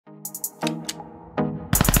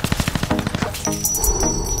To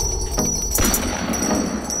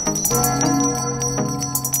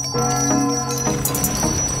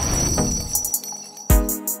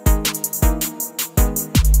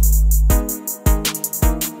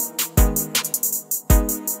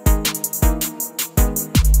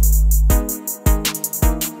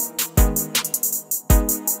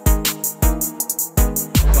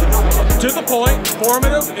the point,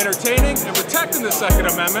 informative, entertaining, and protecting the Second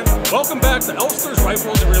Amendment. Welcome back to Elster's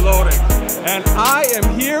Rifles and Reloading. And I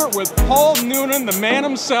am here with Paul Noonan, the man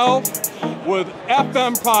himself, with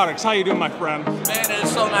FM Products. How you doing, my friend? Man, it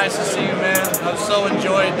is so nice to see you, man. I've so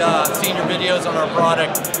enjoyed seeing your videos on our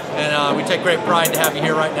product, and we take great pride to have you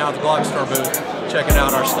here right now at the Glock Store booth, checking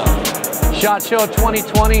out our stuff. SHOT Show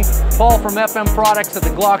 2020, Paul from FM Products at the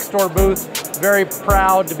Glock Store booth. Very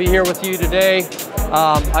proud to be here with you today.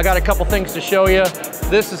 I got a couple things to show you.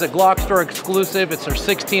 This is a Glock Store exclusive. It's our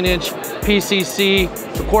 16-inch PCC.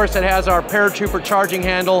 Of course, it has our paratrooper charging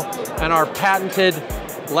handle and our patented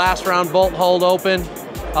last round bolt hold open.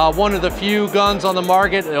 One of the few guns on the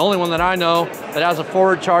market, the only one that I know, that has a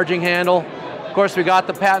forward charging handle. Of course, we got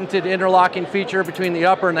the patented interlocking feature between the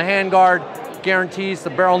upper and the handguard. Guarantees the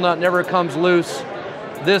barrel nut never comes loose.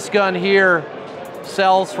 This gun here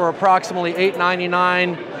sells for approximately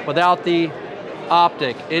 $8.99 without the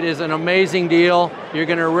optic. It is an amazing deal. You're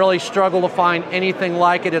going to really struggle to find anything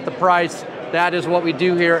like it at the price. That is what we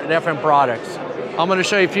do here at FM Products. I'm going to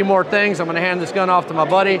show you a few more things. I'm going to hand this gun off to my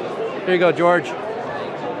buddy. Here you go, George.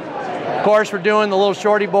 Of course, we're doing the little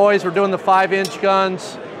shorty boys. We're doing the 5-inch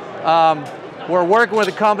guns. We're working with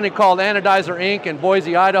a company called Anodizer Inc. in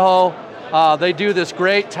Boise, Idaho. They do this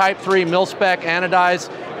great Type 3 mil-spec anodize.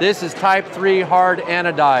 This is Type 3 hard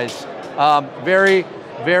anodize.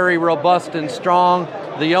 Very robust and strong.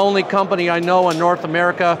 The only company I know in North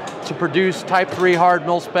America to produce Type 3 hard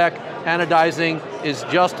mil-spec anodizing is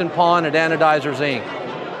Justin Pond at Anodizers Inc.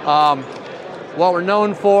 What we're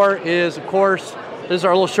known for is, of course, this is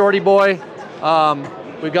our little shorty boy.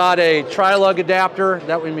 We got a tri-lug adapter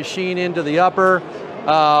that we machine into the upper.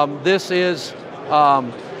 This is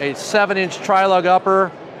a 7-inch tri-lug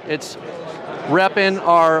upper. It's repping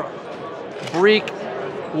our Break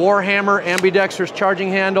Warhammer ambidextrous charging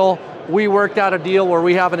handle. We worked out a deal where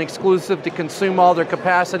we have an exclusive to consume all their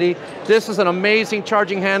capacity. This is an amazing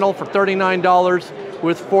charging handle for $39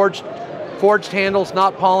 with forged handles,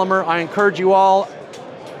 not polymer. I encourage you all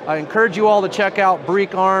to check out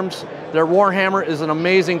Break Arms. Their Warhammer is an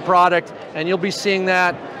amazing product, and you'll be seeing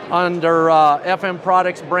that under FM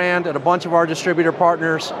Products brand at a bunch of our distributor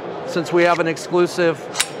partners, since we have an exclusive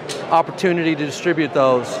opportunity to distribute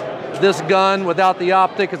those. This gun without the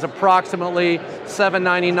optic is approximately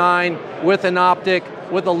 $7.99. With an optic,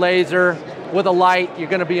 with a laser, with a light, you're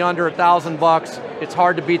going to be under $1,000. It's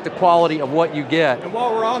hard to beat the quality of what you get. And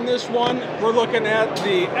while we're on this one, we're looking at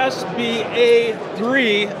the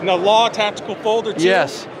SBA3 in the Law Tactical Folder 2.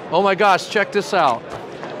 Yes. Oh my gosh, check this out.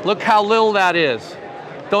 Look how little that is.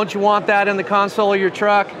 Don't you want that in the console of your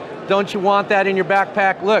truck? Don't you want that in your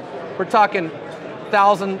backpack? Look, we're talking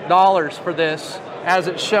 $1,000 for this. As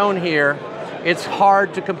it's shown here, it's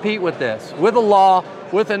hard to compete with this. With a Law,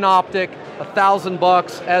 with an optic,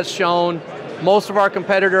 $1,000 as shown. Most of our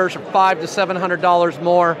competitors are $500 to $700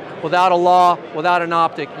 more. Without a Law, without an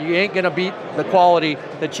optic, you ain't gonna beat the quality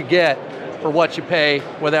that you get for what you pay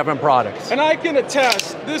with FM Products. And I can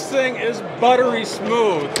attest, this thing is buttery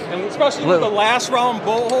smooth, and especially with the last round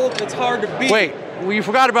bolt hold, it's hard to beat. Wait, we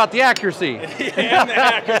forgot about the accuracy. Yeah, and the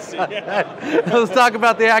accuracy, yeah. Let's talk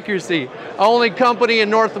about the accuracy. Only company in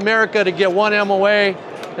North America to get 1 MOA,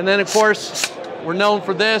 and then of course, we're known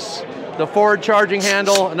for this, the forward charging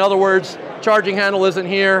handle. In other words, charging handle isn't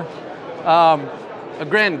here.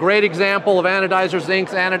 Again, great example of Anodizers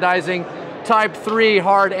Inc.'s anodizing. Type 3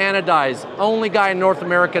 hard anodize. Only guy in North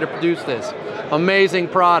America to produce this. Amazing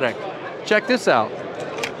product. Check this out.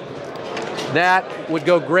 That would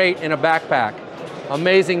go great in a backpack.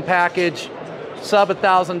 Amazing package, sub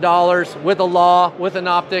 $1,000 with a Law, with an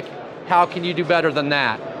optic. How can you do better than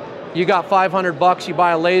that? You got $500, you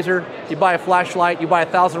buy a laser, you buy a flashlight, you buy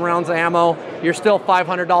 1,000 rounds of ammo, you're still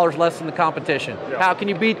 $500 less than the competition. Yeah. How can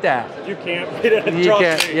you beat that? You can't beat it. You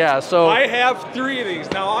can't, yeah, so. I have 3 of these.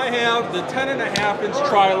 Now I have the 10.5-inch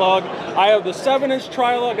tri-lug, I have the 7-inch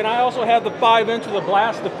tri-lug, and I also have the 5-inch with a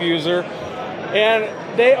blast diffuser, and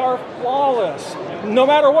they are flawless. no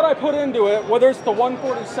matter what I put into it, whether it's the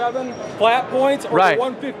 147 flat points or the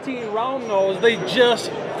 115 round nose, they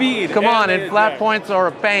just feed. Come on, and flat points are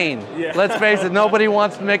a pain. Yeah. Let's face it, nobody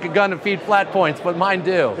wants to make a gun to feed flat points, but mine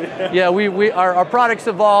do. Yeah, our products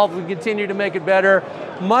evolved, we continue to make it better.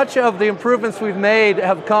 Much of the improvements we've made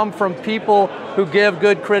have come from people who give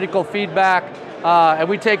good critical feedback, and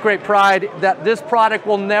we take great pride that this product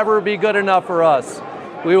will never be good enough for us.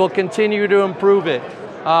 We will continue to improve it.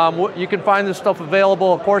 You can find this stuff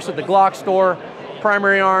available, of course, at the Glock store,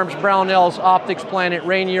 Primary Arms, Brownells, Optics Planet,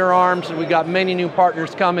 Rainier Arms, and we got many new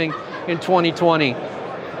partners coming in 2020.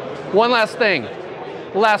 One last thing.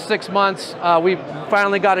 The last 6 months, we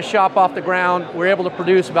finally got a shop off the ground. We're able to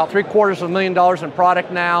produce about $750,000 in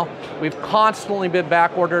product now. We've constantly been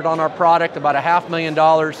back ordered on our product, about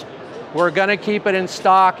 $500,000. We're gonna keep it in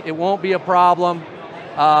stock. It won't be a problem.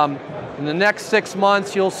 In the next 6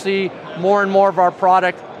 months, you'll see more and more of our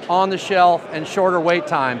product on the shelf and shorter wait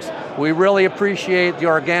times. We really appreciate the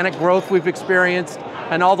organic growth we've experienced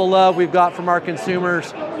and all the love we've got from our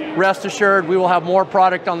consumers. Rest assured, we will have more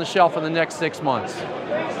product on the shelf in the next 6 months.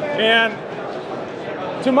 And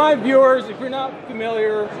to my viewers, if you're not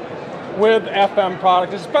familiar with FM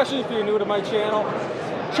products, especially if you're new to my channel,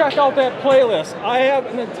 check out that playlist. I have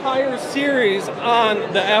an entire series on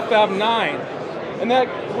the FM9. And that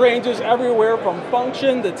ranges everywhere from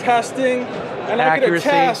function to testing. And accuracy.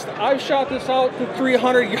 I can attest, I've shot this out to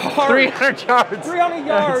 300 yards. 300 yards. 300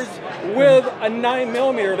 yards with a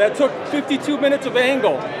 9mm that took 52 minutes of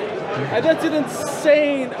angle. And that's an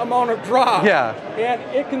insane amount of drop. Yeah. And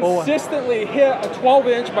it consistently hit a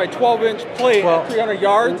 12-inch by 12-inch plate at 300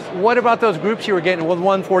 yards. What about those groups you were getting with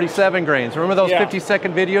 147 grains? Remember those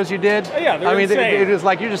 50-second videos you did? Yeah, they're insane. It was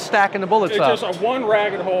like you're just stacking the bullets up. It's just a one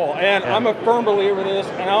ragged hole. And I'm a firm believer in this,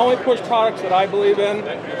 and I only push products that I believe in.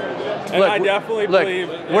 And I definitely believe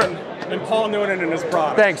in Paul Noonan and his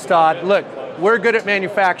products. Thanks, Todd. Look, we're good at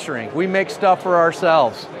manufacturing. We make stuff for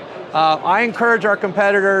ourselves. I encourage our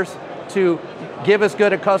competitors to give as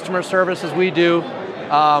good a customer service as we do.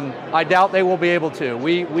 I doubt they will be able to.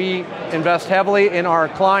 We invest heavily in our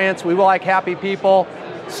clients. We like happy people.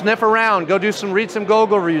 Sniff around, read some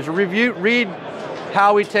Google reviews, read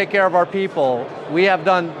how we take care of our people. We have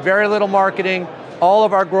done very little marketing. All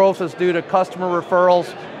of our growth is due to customer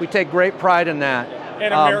referrals. We take great pride in that.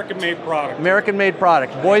 And American-made product. American-made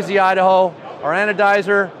product. Boise, Idaho, our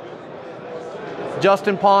anodizer,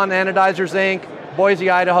 Justin Pond Anodizers Inc.,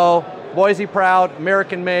 Boise, Idaho, Boise proud,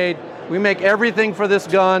 American-made. We make everything for this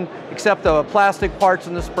gun except the plastic parts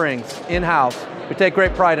and the springs in-house. We take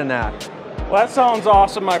great pride in that. Well, that sounds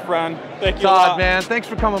awesome, my friend. Thank you, Todd, man. Thanks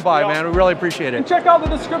for coming by, man. We really appreciate it. And check out the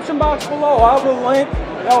description box below. I'll have a link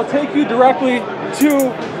that will take you directly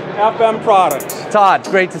to FM products. Todd,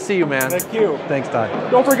 great to see you, man. Thank you. Thanks,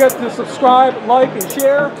 Todd. Don't forget to subscribe, like, and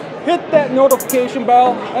share. Hit that notification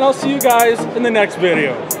bell, and I'll see you guys in the next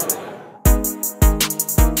video.